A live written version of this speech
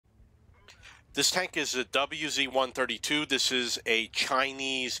This tank is a WZ-132. This is a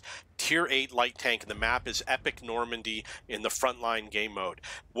Chinese Tier 8 light tank, and the map is Epic Normandy in the Frontline game mode.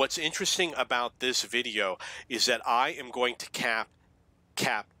 What's interesting about this video is that I am going to cap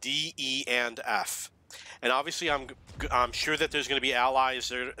D, E, and F. And obviously, I'm sure that there's going to be allies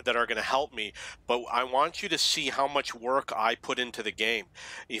that are going to help me, but I want you to see how much work I put into the game.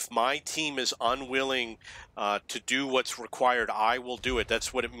 If my team is unwilling to do what's required, I will do it.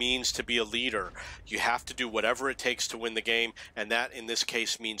 That's what it means to be a leader. You have to do whatever it takes to win the game, and that, in this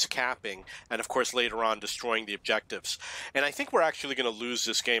case, means capping, and of course, later on, destroying the objectives. And I think we're actually going to lose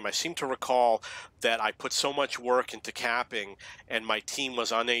this game. I seem to recall that I put so much work into capping, and my team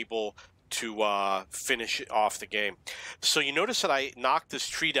was unable to finish off the game. So you notice that I knocked this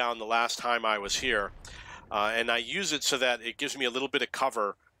tree down the last time I was here, and I use it so that it gives me a little bit of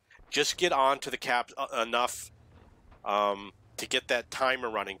cover. Just get onto the cap enough to get that timer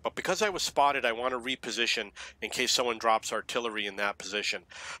running. But because I was spotted, I want to reposition in case someone drops artillery in that position.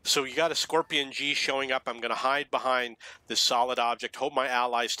 So you got a Scorpion G showing up. I'm going to hide behind this solid object, hope my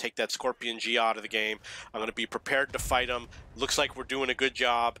allies take that Scorpion G out of the game. I'm going to be prepared to fight them. Looks like we're doing a good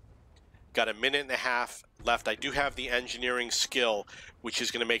job. Got a minute and a half left. I do have the engineering skill, which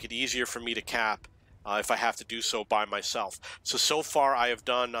is going to make it easier for me to cap if I have to do so by myself. So far I have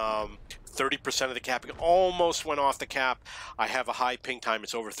done 30% of the capping. Almost went off the cap. I have a high ping time.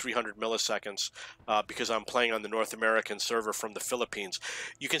 It's over 300 milliseconds because I'm playing on the North American server from the Philippines.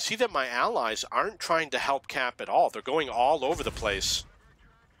 You can see that my allies aren't trying to help cap at all. They're going all over the place.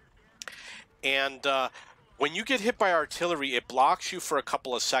 And when you get hit by artillery, it blocks you for a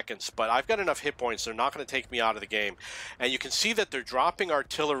couple of seconds, but I've got enough hit points, they're not going to take me out of the game. And you can see that they're dropping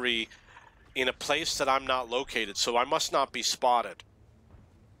artillery in a place that I'm not located, so I must not be spotted.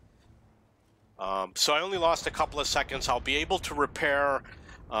 So I only lost a couple of seconds. I'll be able to repair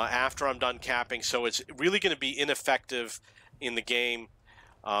after I'm done capping, so it's really going to be ineffective in the game.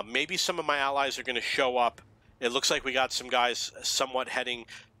 Maybe some of my allies are going to show up. It looks like we got some guys somewhat heading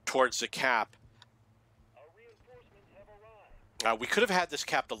towards the cap. We could have had this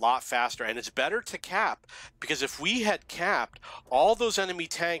capped a lot faster, and it's better to cap, because if we had capped, all those enemy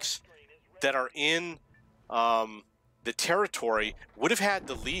tanks that are in the territory would have had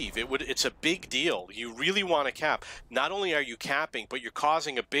to leave. It's a big deal. You really want to cap. Not only are you capping, but you're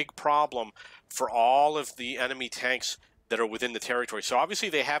causing a big problem for all of the enemy tanks that are within the territory. So obviously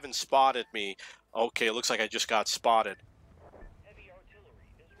they haven't spotted me. Okay, it looks like I just got spotted.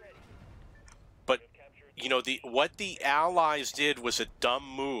 You know, what the Allies did was a dumb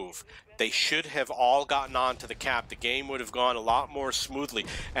move. They should have all gotten onto the cap. The game would have gone a lot more smoothly.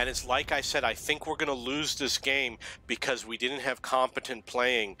 And it's like I said, I think we're going to lose this game because we didn't have competent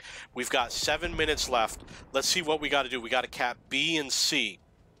playing. We've got 7 minutes left. Let's see what we got to do. We got to cap B and C.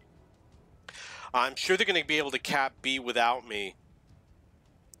 I'm sure they're going to be able to cap B without me.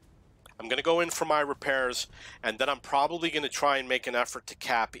 I'm going to go in for my repairs, and then I'm probably going to try and make an effort to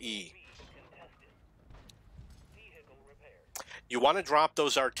cap E. You want to drop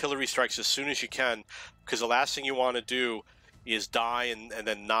those artillery strikes as soon as you can, because the last thing you want to do is die and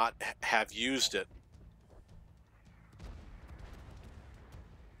then not have used it.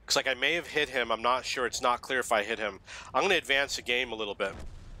 Looks like I may have hit him. I'm not sure. It's not clear if I hit him. I'm going to advance the game a little bit.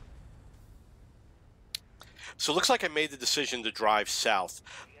 So it looks like I made the decision to drive south.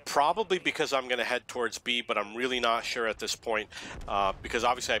 Probably because I'm going to head towards B, but I'm really not sure at this point, because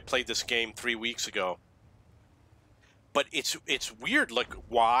obviously I played this game 3 weeks ago. But it's weird, like,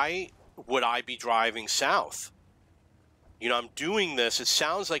 why would I be driving south? You know, I'm doing this, it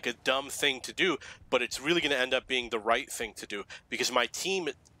sounds like a dumb thing to do, but it's really going to end up being the right thing to do, because my team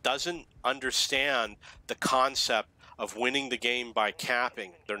doesn't understand the concept of winning the game by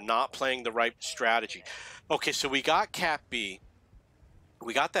capping. They're not playing the right strategy. Okay, so we got cap B.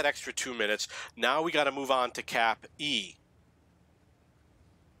 We got that extra 2 minutes. Now we got to move on to cap E.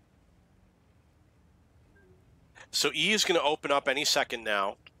 So E is going to open up any second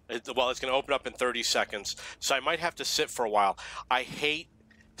now. Well, it's going to open up in 30 seconds. So I might have to sit for a while. I hate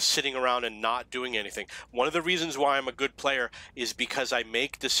sitting around and not doing anything. One of the reasons why I'm a good player is because I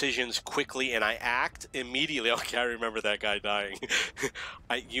make decisions quickly and I act immediately. Okay, I remember that guy dying.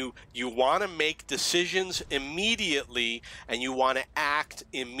 You want to make decisions immediately and you want to act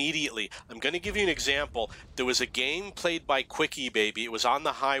immediately. I'm going to give you an example. There was a game played by Quickie Baby. It was on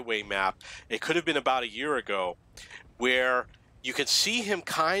the highway map. It could have been about a year ago, where you could see him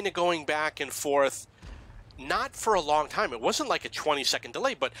kind of going back and forth, not for a long time. It wasn't like a 20-second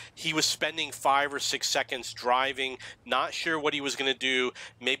delay, but he was spending 5 or 6 seconds driving, not sure what he was going to do.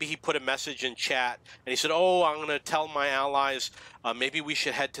 Maybe he put a message in chat, and he said, oh, I'm going to tell my allies, maybe we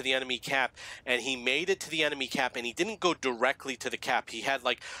should head to the enemy cap. And he made it to the enemy cap, and he didn't go directly to the cap. He had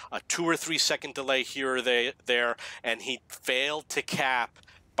like a 2 or 3 second delay here or there, and he failed to cap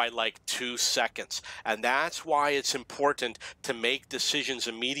by like 2 seconds. And that's why it's important to make decisions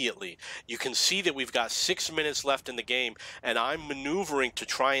immediately. You can see that we've got 6 minutes left in the game, and I'm maneuvering to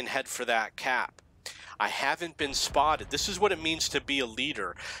try and head for that cap. I haven't been spotted. This is what it means to be a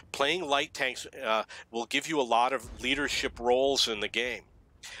leader. Playing light tanks will give you a lot of leadership roles in the game.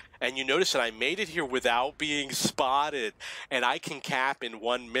 And you notice that I made it here without being spotted, and I can cap in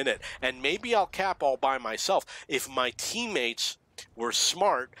 1 minute. And maybe I'll cap all by myself. If my teammates were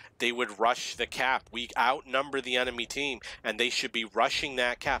smart, they would rush the cap. We outnumber the enemy team, and they should be rushing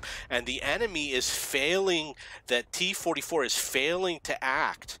that cap. And the enemy is failing, that T-44 is failing to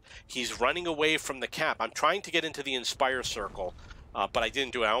act. He's running away from the cap. I'm trying to get into the Inspire circle, but I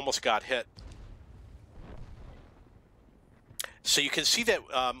didn't do it. I almost got hit. So you can see that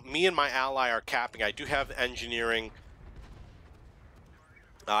me and my ally are capping. I do have engineering.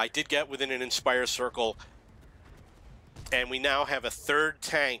 I did get within an Inspire circle. And we now have a 3rd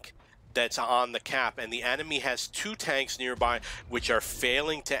tank that's on the cap, and the enemy has 2 tanks nearby which are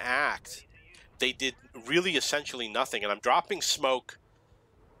failing to act. They did really essentially nothing, and I'm dropping smoke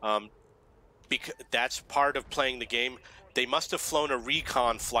because that's part of playing the game. They must have flown a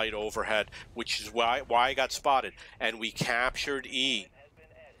recon flight overhead, which is why I got spotted, and we captured E.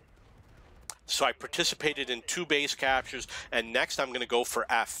 So I participated in 2 base captures, and next I'm going to go for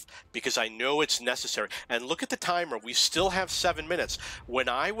F because I know it's necessary. And look at the timer. We still have 7 minutes. When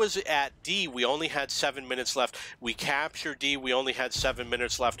I was at D, we only had 7 minutes left. We captured D, we only had 7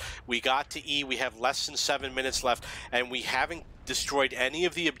 minutes left. We got to E, we have less than 7 minutes left, and we haven't destroyed any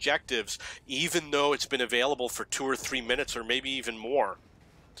of the objectives, even though it's been available for 2 or 3 minutes or maybe even more.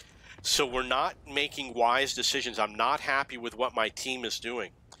 So we're not making wise decisions. I'm not happy with what my team is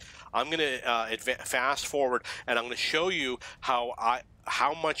doing. I'm going to fast forward, and I'm going to show you how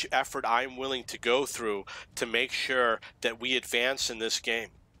much effort I'm willing to go through to make sure that we advance in this game.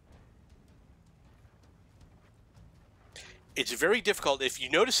 It's very difficult. If you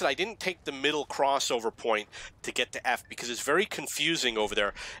notice that I didn't take the middle crossover point to get to F because it's very confusing over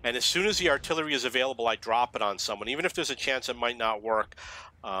there. And as soon as the artillery is available, I drop it on someone, even if there's a chance it might not work.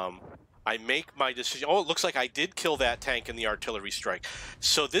 I make my decision. Oh, it looks like I did kill that tank in the artillery strike.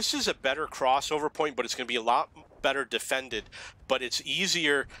 So this is a better crossover point, but it's going to be a lot better defended. But it's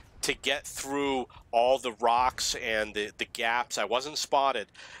easier to get through all the rocks and the gaps. I wasn't spotted.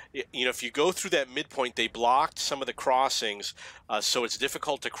 You know, if you go through that midpoint, they blocked some of the crossings, so it's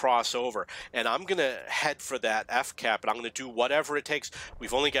difficult to cross over. And I'm going to head for that F cap, and I'm going to do whatever it takes.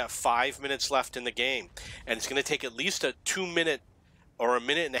 We've only got 5 minutes left in the game, and it's going to take at least a 2-minute or a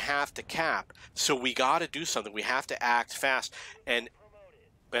minute and a half to cap. So we got to do something. We have to act fast. And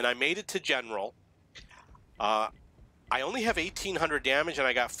I made it to general. I only have 1,800 damage, and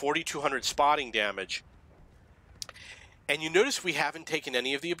I got 4,200 spotting damage. And you notice we haven't taken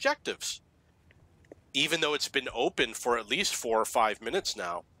any of the objectives, even though it's been open for at least 4 or 5 minutes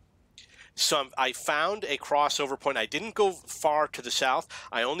now. So I found a crossover point. I didn't go far to the south.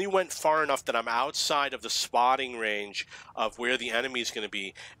 I only went far enough that I'm outside of the spotting range of where the enemy is going to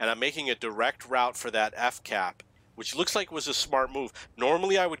be, and I'm making a direct route for that F cap, which looks like was a smart move.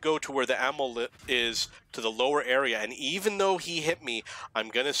 Normally I would go to where the Emil is, to the lower area, and even though he hit me, I'm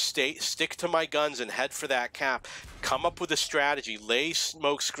going to stick to my guns and head for that cap, come up with a strategy, lay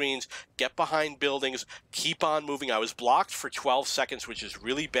smoke screens, get behind buildings, keep on moving. I was blocked for 12 seconds, which is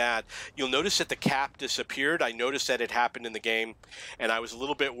really bad. You'll notice that the cap disappeared. I noticed that it happened in the game, and I was a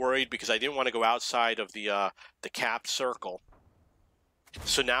little bit worried because I didn't want to go outside of the cap circle.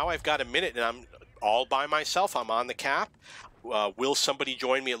 So now I've got a minute, and I'm all by myself. I'm on the cap. Will somebody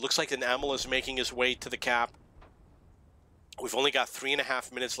join me? It looks like an Emil is making his way to the cap. We've only got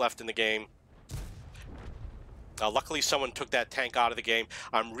 3.5 minutes left in the game. Luckily, someone took that tank out of the game.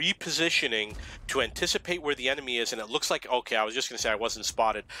 I'm repositioning to anticipate where the enemy is, and it looks like, okay, I was just going to say I wasn't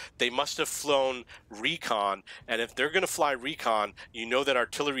spotted. They must have flown recon, and if they're going to fly recon, you know that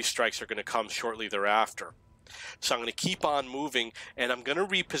artillery strikes are going to come shortly thereafter. So I'm going to keep on moving, and I'm going to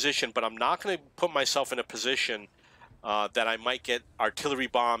reposition, but I'm not going to put myself in a position that I might get artillery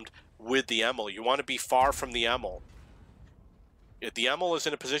bombed with the Emil. You want to be far from the Emil. If the Emil is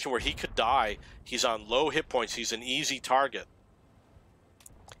in a position where he could die, he's on low hit points, he's an easy target.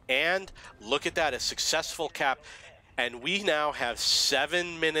 And look at that, a successful cap. And we now have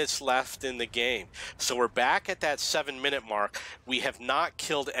 7 minutes left in the game. So we're back at that 7-minute mark. We have not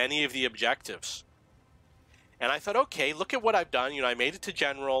killed any of the objectives. And I thought, okay, look at what I've done. You know, I made it to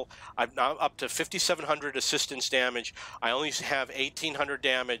general. I'm now up to 5,700 assistance damage. I only have 1,800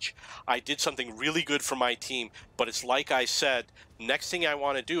 damage. I did something really good for my team. But it's like I said, next thing I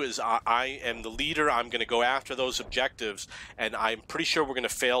want to do is I am the leader. I'm going to go after those objectives. And I'm pretty sure we're going to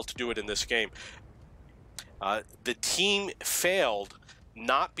fail to do it in this game. The team failed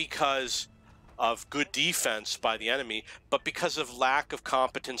not because of good defense by the enemy, but because of lack of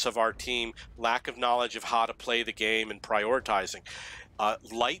competence of our team, lack of knowledge of how to play the game and prioritizing.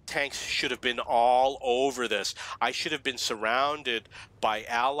 Light tanks should have been all over this. I should have been surrounded by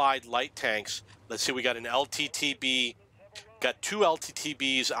allied light tanks. Let's see, we got an LTTB, got 2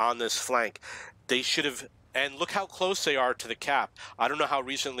 LTTBs on this flank. They should have, and look how close they are to the cap. I don't know how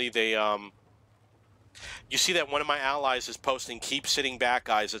recently they, you see that one of my allies is posting, keep sitting back,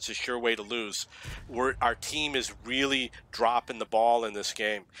 guys. It's a sure way to lose. Our team is really dropping the ball in this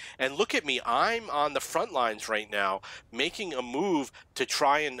game. And look at me. I'm on the front lines right now, making a move to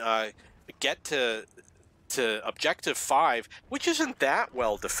try and get to Objective 5, which isn't that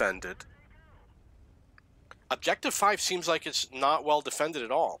well defended. Objective 5 seems like it's not well defended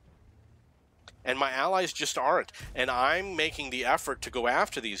at all. And my allies just aren't. And I'm making the effort to go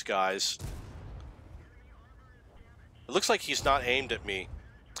after these guys. It looks like he's not aimed at me.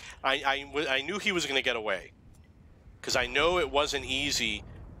 I knew he was going to get away, because I know it wasn't easy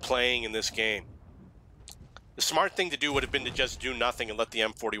playing in this game. The smart thing to do would have been to just do nothing and let the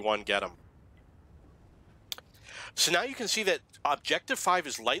M41 get him. So now you can see that Objective 5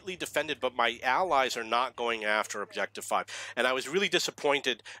 is lightly defended, but my allies are not going after Objective 5. And I was really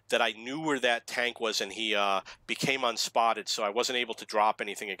disappointed that I knew where that tank was and he became unspotted, so I wasn't able to drop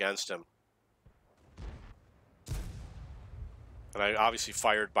anything against him. And I obviously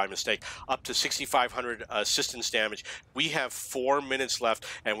fired by mistake. Up to 6,500 assistance damage. We have 4 minutes left,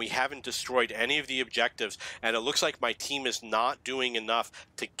 and we haven't destroyed any of the objectives. And it looks like my team is not doing enough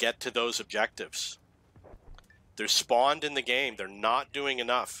to get to those objectives. They're spawned in the game. They're not doing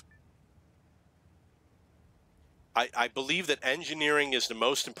enough. I believe that engineering is the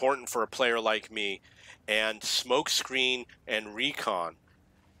most important for a player like me, and smokescreen and recon.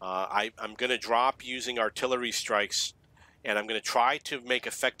 I'm going to drop using artillery strikes. And I'm going to try to make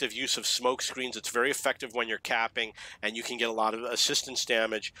effective use of smoke screens. It's very effective when you're capping, and you can get a lot of assistance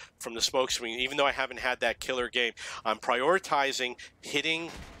damage from the smoke screen. Even though I haven't had that killer game, I'm prioritizing hitting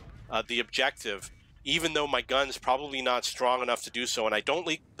the objective, even though my gun's probably not strong enough to do so. And I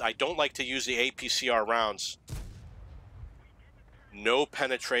don't like to use the APCR rounds. No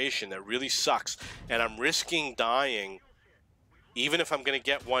penetration. That really sucks. And I'm risking dying. Even if I'm going to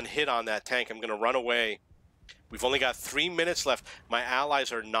get one hit on that tank, I'm going to run away. We've only got 3 minutes left. My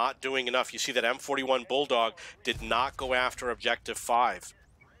allies are not doing enough. You see that M41 Bulldog did not go after Objective 5.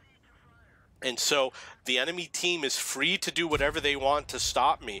 And so the enemy team is free to do whatever they want to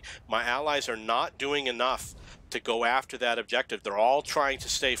stop me. My allies are not doing enough to go after that objective. They're all trying to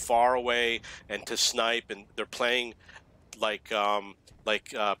stay far away and to snipe, and they're playing like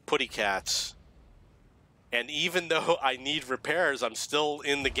putty cats. And even though I need repairs, I'm still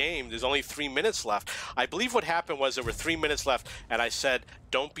in the game. There's only 3 minutes left. I believe what happened was there were 3 minutes left, and I said,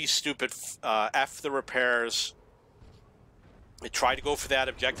 don't be stupid, F the repairs. I try to go for that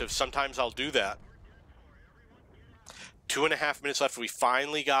objective. Sometimes I'll do that. 2.5 minutes left. We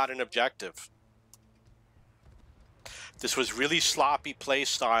finally got an objective. This was really sloppy play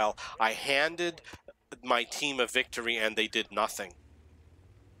style. I handed my team a victory, and they did nothing.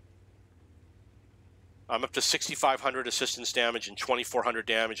 I'm up to 6,500 assistance damage and 2,400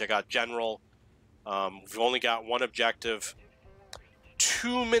 damage. I got general. We've only got one objective.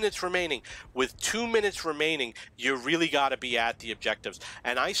 2 minutes remaining. With 2 minutes remaining, you really got to be at the objectives.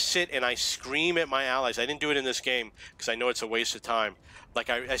 And I sit and I scream at my allies. I didn't do it in this game because I know it's a waste of time. Like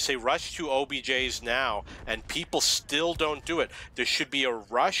I say, rush to OBJs now, and people still don't do it. There should be a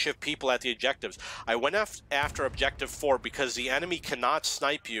rush of people at the objectives. I went after Objective 4 because the enemy cannot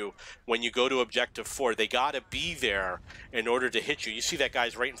snipe you when you go to Objective 4. They got to be there in order to hit you. You see that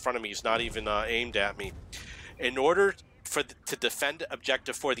guy's right in front of me. He's not even aimed at me. In order to defend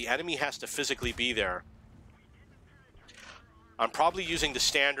Objective 4, the enemy has to physically be there. I'm probably using the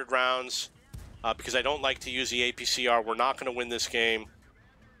standard rounds because I don't like to use the APCR. We're not going to win this game.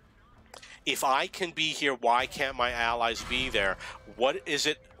 If I can be here, why can't my allies be there? What is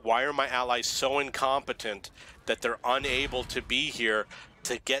it? Why are my allies so incompetent that they're unable to be here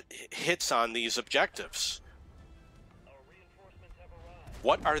to get hits on these objectives?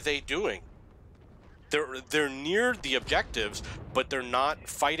 What are they doing? they're near the objectives, but they're not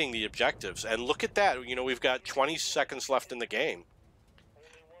fighting the objectives. And look at that. You know, we've got 20 seconds left in the game.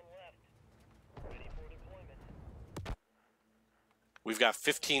 We've got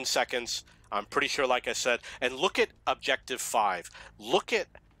 15 seconds. I'm pretty sure, like I said. And look at objective 5. Look at,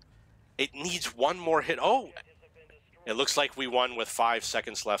 it needs one more hit. Oh, it looks like we won with 5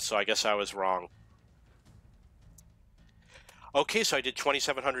 seconds left, so I guess I was wrong. Okay, so I did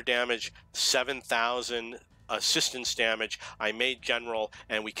 2,700 damage, 7,000 assistance damage. I made general,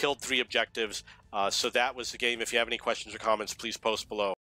 and we killed 3 objectives. So that was the game. If you have any questions or comments, please post below.